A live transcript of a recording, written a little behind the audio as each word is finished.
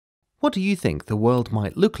What do you think the world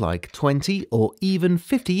might look like 20 or even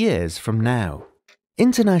 50 years from now?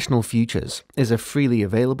 International Futures is a freely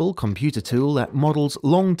available computer tool that models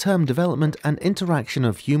long-term development and interaction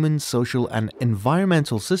of human, social, and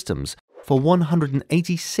environmental systems for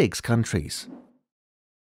 186 countries.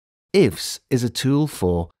 IFS is a tool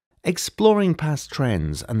for exploring past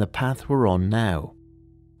trends and the path we're on now,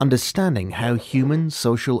 understanding how human,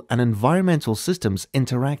 social, and environmental systems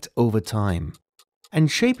interact over time, and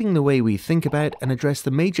shaping the way we think about and address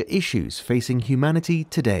the major issues facing humanity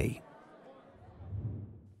today.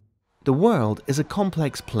 The world is a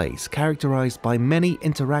complex place characterized by many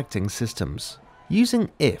interacting systems. Using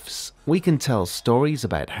IFS, we can tell stories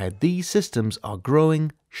about how these systems are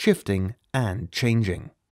growing, shifting, and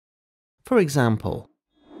changing. For example,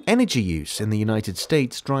 energy use in the United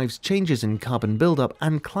States drives changes in carbon buildup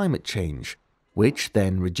and climate change, which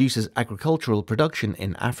then reduces agricultural production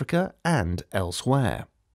in Africa and elsewhere.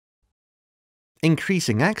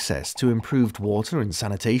 Increasing access to improved water and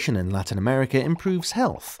sanitation in Latin America improves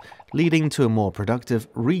health, leading to a more productive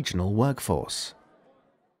regional workforce.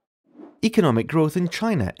 Economic growth in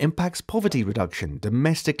China impacts poverty reduction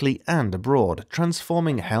domestically and abroad,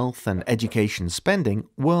 transforming health and education spending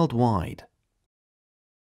worldwide.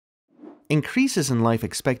 Increases in life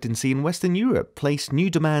expectancy in Western Europe place new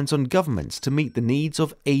demands on governments to meet the needs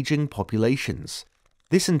of aging populations.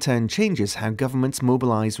 This in turn changes how governments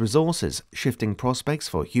mobilize resources, shifting prospects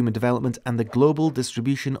for human development and the global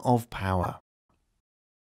distribution of power.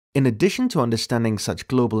 In addition to understanding such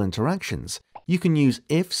global interactions, you can use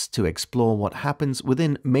IFS to explore what happens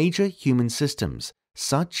within major human systems,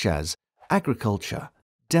 such as agriculture,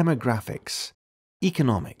 demographics,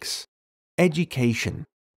 economics, education,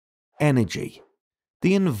 energy,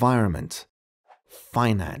 the environment,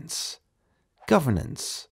 finance,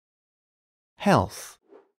 governance, health,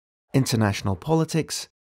 international politics,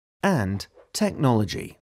 and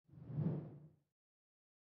technology.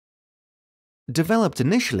 Developed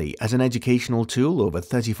initially as an educational tool over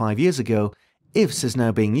 35 years ago, IFS is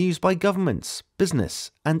now being used by governments, business,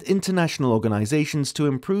 and international organizations to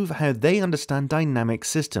improve how they understand dynamic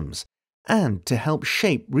systems and to help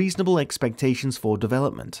shape reasonable expectations for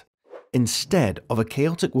development. Instead of a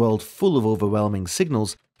chaotic world full of overwhelming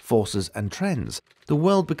signals, forces, and trends, the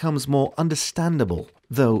world becomes more understandable,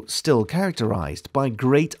 though still characterized by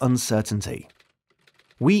great uncertainty.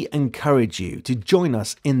 We encourage you to join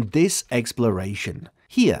us in this exploration.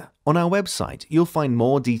 Here, on our website, you'll find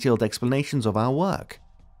more detailed explanations of our work.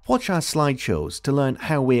 Watch our slideshows to learn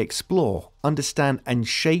how we explore, understand, and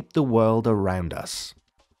shape the world around us.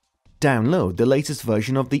 Download the latest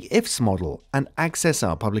version of the IFS model and access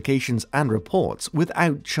our publications and reports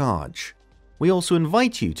without charge. We also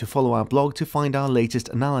invite you to follow our blog to find our latest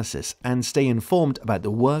analysis and stay informed about the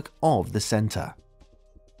work of the Center.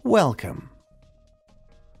 Welcome.